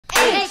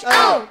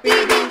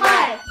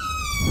HobbyFamily.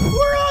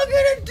 We're all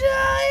gonna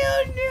die,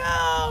 oh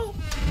no!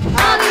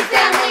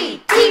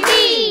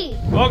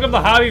 HobbyFamilyTV. Welcome to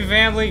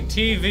HobbyFamily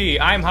TV.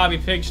 I'm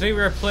HobbyPig. Today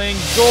we are playing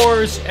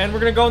Doors, and we're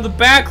gonna go in the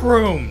back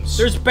rooms.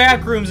 There's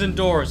back rooms and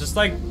Doors. It's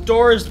like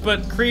Doors,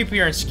 but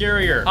creepier and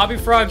scarier. Hobby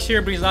Frog's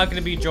here, but he's not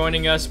gonna be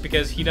joining us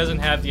because he doesn't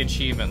have the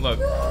achievement. Look,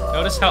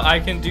 notice how I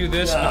can do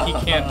this, but he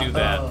can't do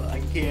that.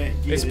 I can't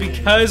get It's it.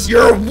 because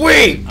you're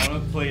weak! I'm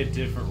gonna play a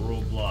different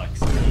Roblox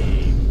game.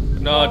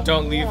 No,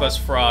 don't leave us,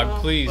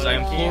 Frog. Please, I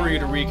implore you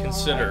to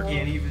reconsider. I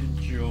can't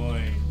even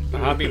join.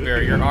 Hobby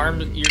Bear, your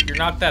arm, you're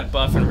not that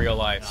buff in real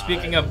life.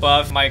 Speaking of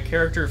buff, my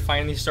character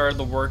finally started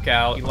to work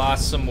out. He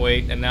lost some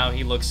weight, and now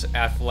he looks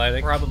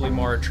athletic. Probably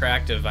more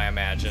attractive, I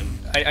imagine.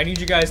 I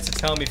need you guys to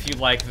tell me if you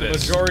like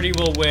this. The majority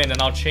will win,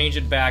 and I'll change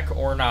it back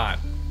or not.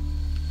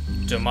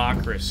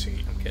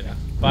 Democracy. I'm kidding.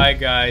 Bye,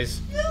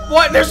 guys.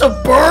 What? There's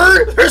a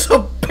bird? There's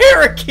a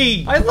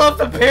parakeet! I love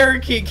the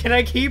parakeet. Can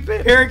I keep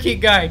it?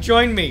 Parakeet guy,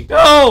 join me.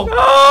 No!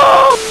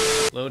 No!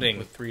 Loading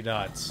with 3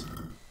 dots.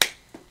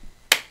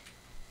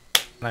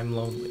 I'm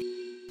lonely.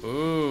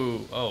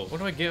 Ooh. Oh, what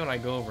do I get when I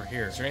go over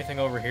here? Is there anything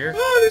over here?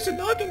 Oh, there's a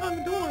knocking on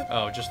the door.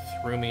 Oh, it just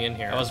threw me in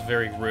here. That was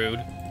very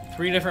rude.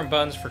 3 different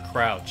buttons for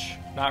crouch.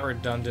 Not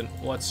redundant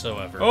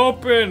whatsoever.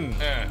 Open!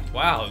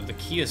 Wow, the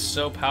key is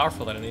so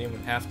powerful that I didn't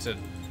even have to...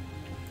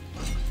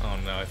 Oh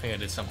no, I think I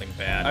did something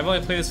bad. I've only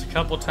played this a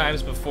couple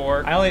times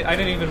before. I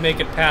didn't even make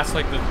it past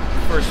like the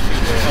first few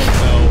days.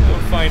 Oh no,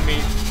 don't find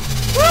me.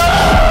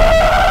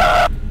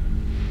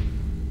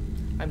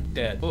 I'm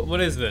dead. What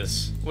is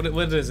this? What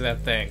is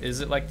that thing? Is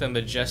it like the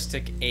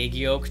majestic egg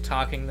yolk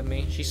talking to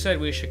me? She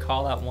said we should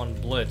call out one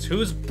Blitz.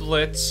 Who's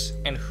Blitz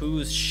and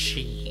who's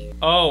she?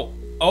 Oh,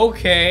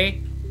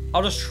 okay.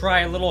 I'll just try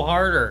a little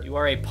harder. You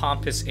are a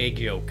pompous egg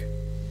yolk.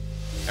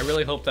 I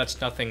really hope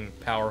that's nothing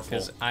powerful,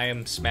 because I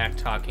am smack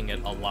talking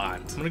it a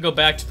lot. I'm gonna go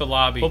back to the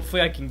lobby.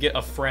 Hopefully I can get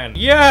a friend.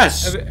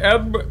 Yes!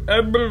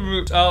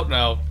 Oh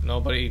no,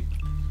 nobody.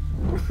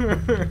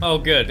 Oh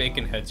good,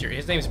 Baconhead's here.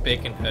 His name's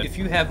Baconhead. If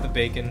you have the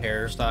bacon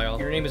hairstyle,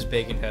 your name is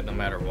Baconhead no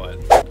matter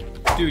what.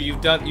 Dude, you've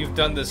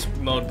done this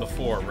mode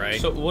before, right?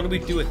 So what do we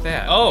do with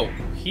that? Oh,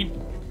 he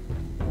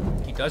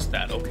does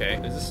that. Okay.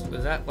 Is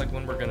that like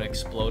when we're gonna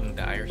explode and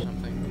die or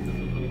something?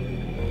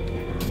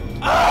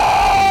 Oh,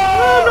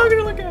 I'm not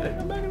gonna look at it.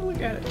 I'm not gonna look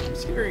at it.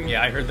 It's scary.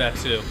 Yeah, I heard that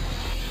too.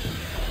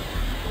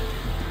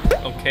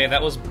 Okay, that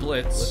was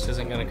Blitz. Blitz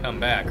isn't gonna come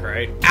back,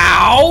 right?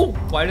 Ow!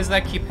 Why does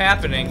that keep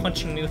happening?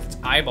 Punching me with its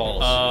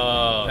eyeballs.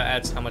 Oh, that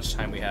adds how much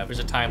time we have. There's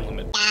a time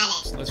limit.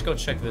 So let's go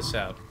check this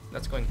out.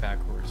 That's going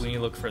backwards. We need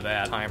to look for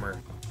that timer.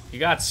 You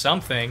got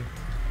something.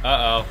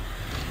 Uh-oh.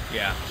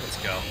 Yeah, let's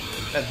go.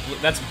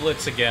 That's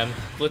Blitz again.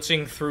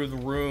 Blitzing through the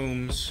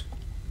rooms.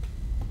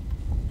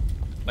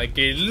 Like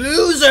a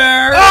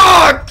loser!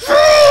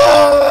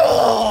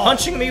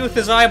 Punching me with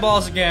his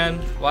eyeballs again.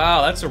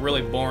 Wow, that's a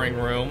really boring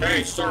room.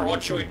 Hey, sir,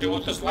 what should we do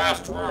with this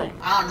last room?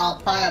 I don't know,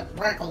 put a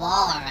brick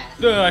wall in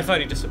it. I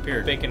thought he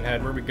disappeared.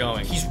 Baconhead, where are we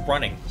going? He's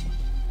running.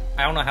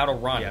 I don't know how to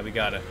run. Yeah, we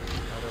got it.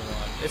 Another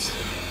one.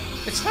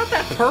 It's not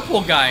that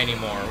purple guy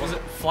anymore. Was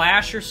it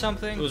Flash or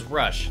something? It was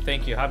Rush.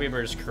 Thank you. Hobby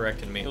Bear just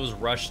corrected me. It was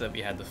Rush that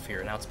we had the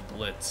fear. Now it's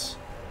Blitz,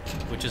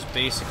 which is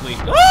basically...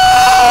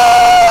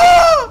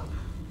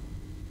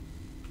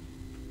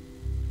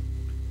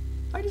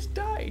 I just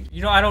died.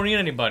 You know, I don't need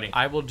anybody.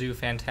 I will do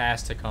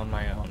fantastic on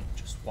my own.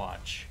 Just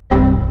watch.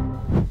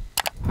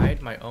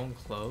 Hide my own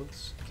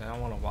clothes? I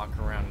don't want to walk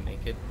around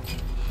naked.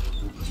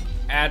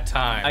 Add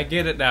time. I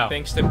get it now.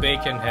 Thanks to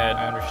Baconhead,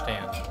 I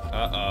understand.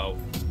 Uh-oh.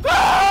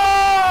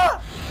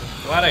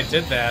 Glad I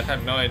did that. I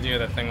had no idea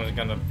that thing was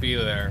gonna be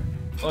there.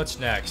 What's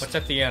next? What's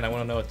at the end? I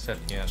want to know what's at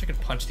the end. I wish I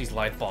could punch these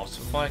light bulbs.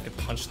 If only I could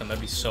punch them,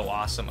 that'd be so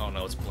awesome. Oh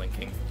no, it's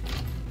blinking.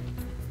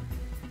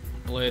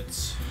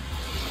 Blitz.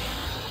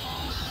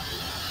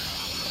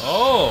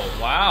 Oh,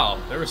 wow.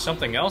 There was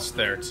something else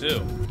there,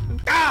 too.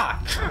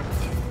 Ah!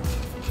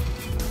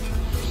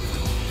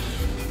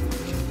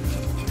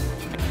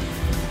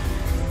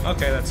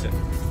 Okay, that's it.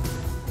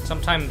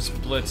 Sometimes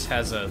Blitz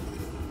has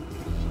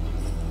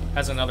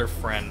another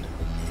friend.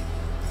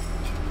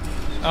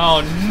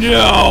 Oh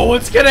no!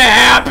 What's gonna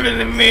happen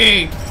to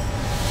me?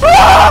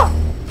 Ah!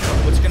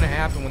 What's gonna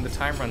happen when the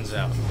time runs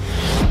out?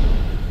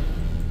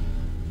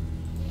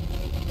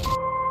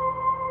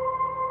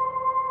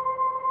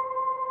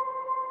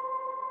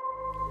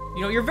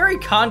 You know, you're very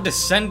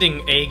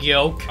condescending, egg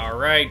yolk. All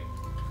right,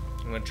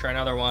 I'm gonna try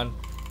another one.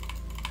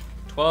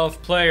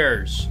 12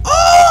 players.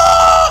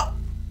 Oh!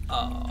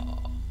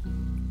 Oh,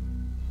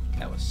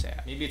 that was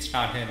sad. Maybe it's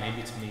not him, maybe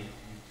it's me.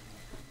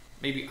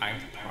 Maybe I'm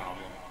the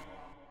problem.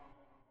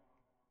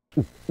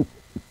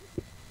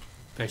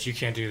 Bet you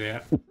can't do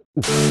that.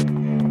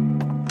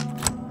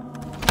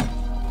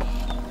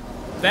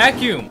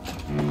 Vacuum!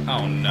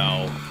 Oh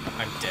no,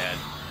 I'm dead.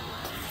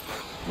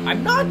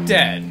 I'm not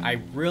dead!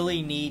 I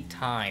really need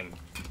time.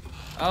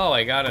 Oh,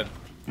 I got it.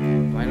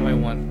 Why do I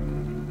want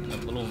a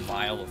little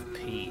vial of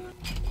pee?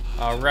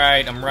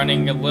 Alright, I'm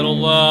running a little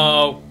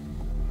low.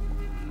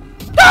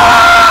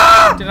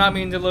 Ah! Did not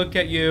mean to look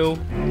at you.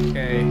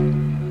 Okay.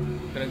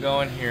 I'm gonna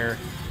go in here.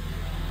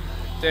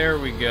 There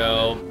we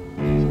go.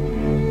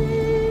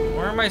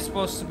 Where am I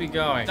supposed to be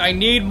going? I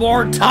need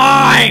more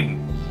time!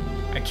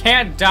 I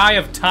can't die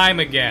of time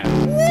again.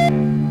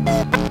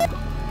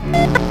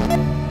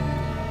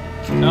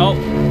 Nope.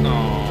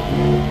 Oh.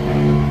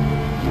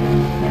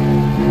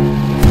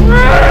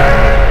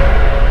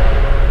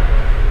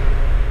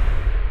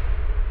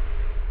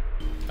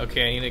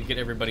 Okay, I need to get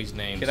everybody's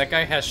names. Okay, that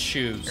guy has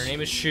shoes. Your name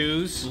is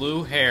Shoes,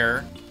 blue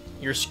hair.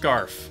 Your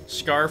Scarf.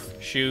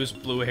 Scarf, shoes,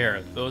 blue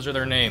hair. Those are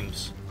their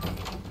names.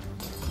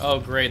 Oh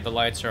great, the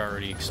lights are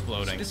already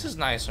exploding. This is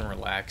nice and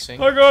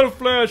relaxing. I got a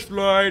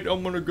flashlight.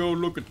 I'm gonna go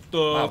look at stuff.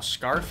 Wow,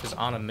 Scarf is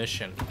on a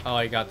mission. Oh,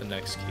 I got the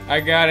next key.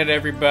 I got it,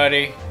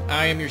 everybody.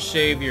 I am your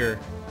savior.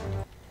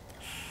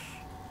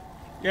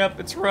 Yep,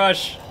 it's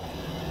Rush.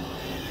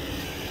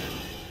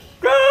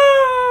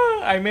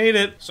 I made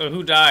it. So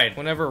who died?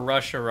 Whenever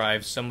Rush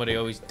arrives, somebody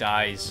always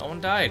dies.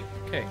 Someone died.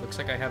 Okay, looks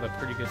like I have a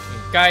pretty good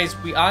team. Guys,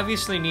 we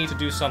obviously need to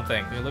do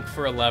something. We look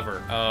for a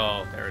lever.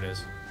 Oh, there it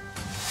is.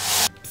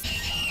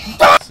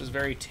 This is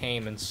very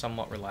tame and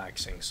somewhat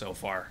relaxing so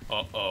far.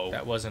 Uh-oh.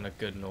 That wasn't a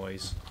good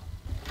noise.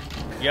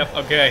 Yep,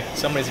 okay.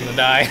 Somebody's gonna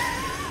die.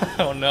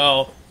 Oh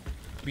no.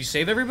 We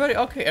save everybody?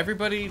 Okay,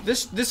 everybody.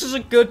 This is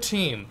a good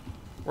team.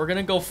 We're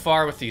gonna go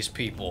far with these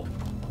people.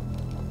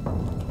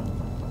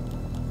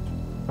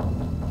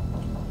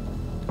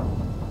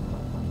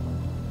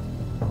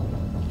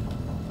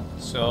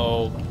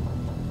 So,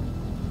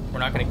 we're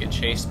not gonna get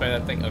chased by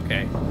that thing?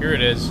 Okay, here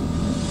it is.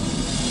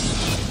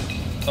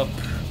 A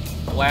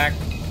black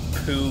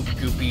poo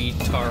goopy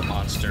tar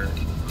monster.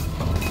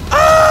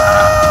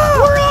 Ah!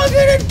 We're all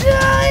gonna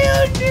die!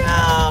 Oh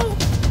no!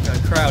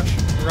 Gotta crouch.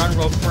 Run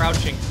while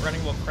crouching.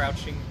 Running while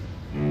crouching.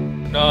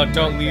 No,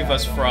 don't leave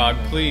us, Frog.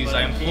 Please,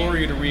 I implore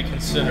you to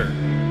reconsider.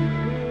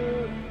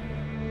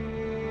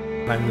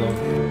 I'm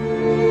lonely.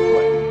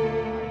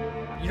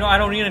 You know, I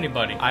don't need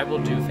anybody. I will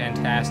do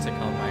fantastic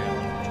on my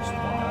own. Just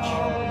watch.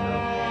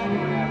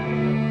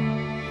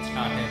 It's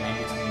not him,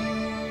 maybe it's me.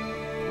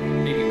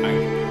 Maybe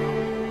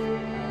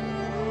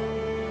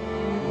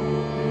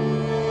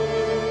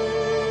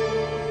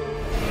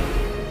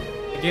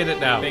I get it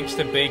now. Thanks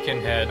to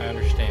Baconhead, I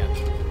understand.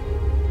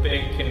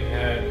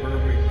 Baconhead, where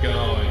are we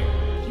going?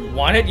 You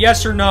want it,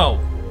 yes or no?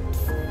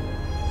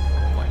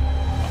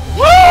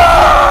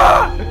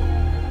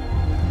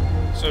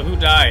 So who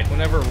died?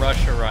 Whenever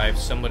Rush arrives,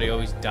 somebody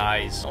always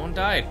dies. Someone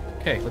died.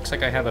 Okay, looks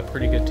like I have a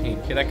pretty good team.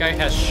 Okay, that guy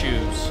has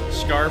shoes.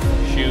 Scarf,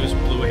 shoes,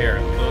 blue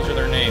hair. Those are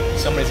their names.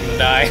 Somebody's gonna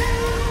die.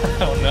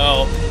 Oh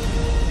no.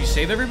 You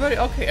save everybody?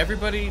 Okay,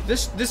 everybody.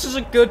 This is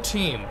a good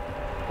team.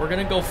 We're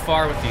gonna go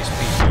far with these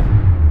people.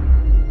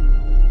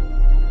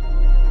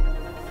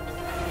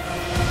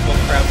 While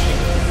crouching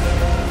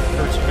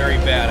hurts very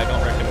bad. I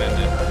don't recommend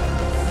it.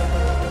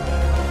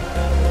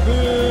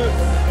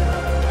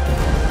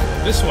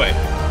 This way.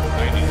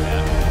 I knew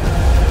that.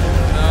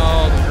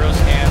 No, the gross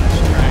hand is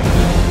trying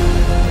to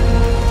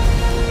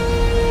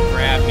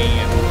grab me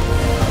and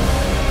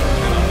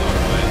I don't know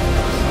what.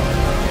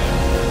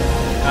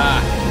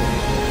 Ah.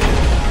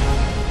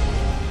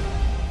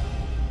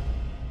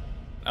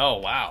 Oh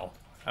wow,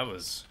 that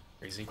was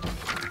crazy.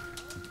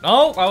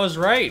 No, I was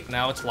right.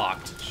 Now it's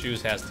locked.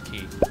 Shoes has the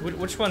key.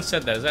 Which one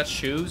said that? Is that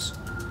Shoes?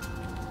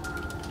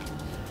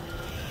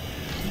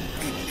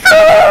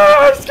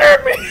 Ah, it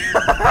scared me!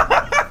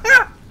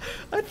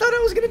 I thought I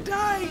was gonna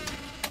die.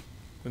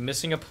 We're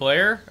missing a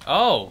player?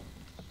 Oh.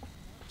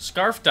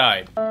 Scarf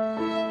died.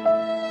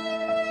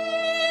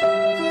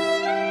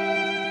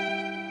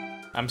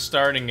 I'm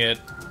starting it.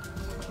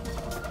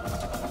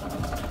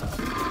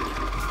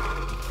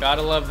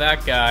 Gotta love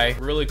that guy.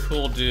 Really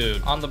cool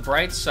dude. On the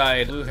bright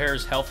side, Blue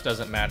Hair's health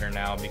doesn't matter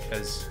now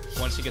because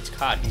once he gets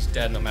caught, he's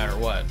dead no matter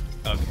what.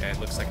 Okay, it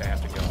looks like I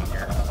have to go in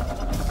here.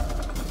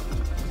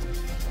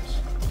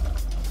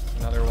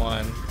 Another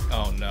one.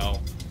 Oh no.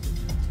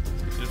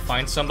 Did it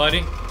find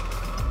somebody?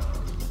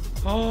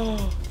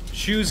 Oh,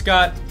 Shoes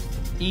got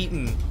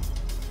eaten.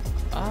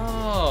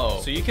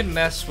 Oh, so you can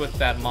mess with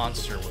that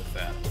monster with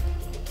that.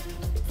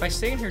 If I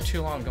stay in here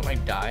too long, don't I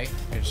die?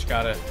 I just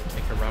gotta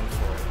make a run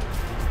for it.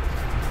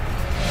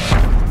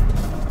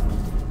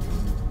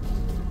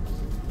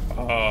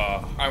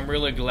 I'm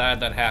really glad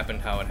that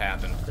happened how it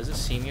happened. Does it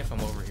see me if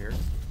I'm over here?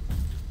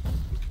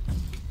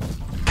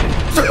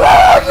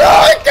 Oh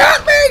no, it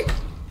got me!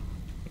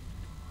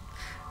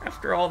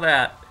 After all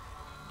that,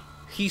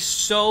 he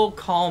so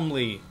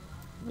calmly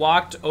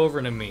walked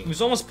over to me. He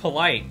was almost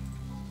polite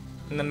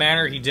in the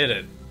manner he did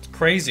it. It's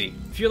crazy.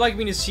 If you'd like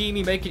me to see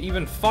me make it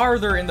even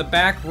farther in the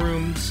back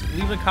rooms,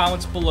 leave the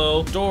comments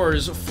below.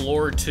 Doors,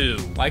 floor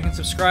 2. Like and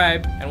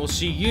subscribe, and we'll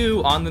see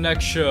you on the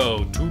next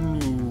show.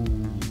 Toodaloo.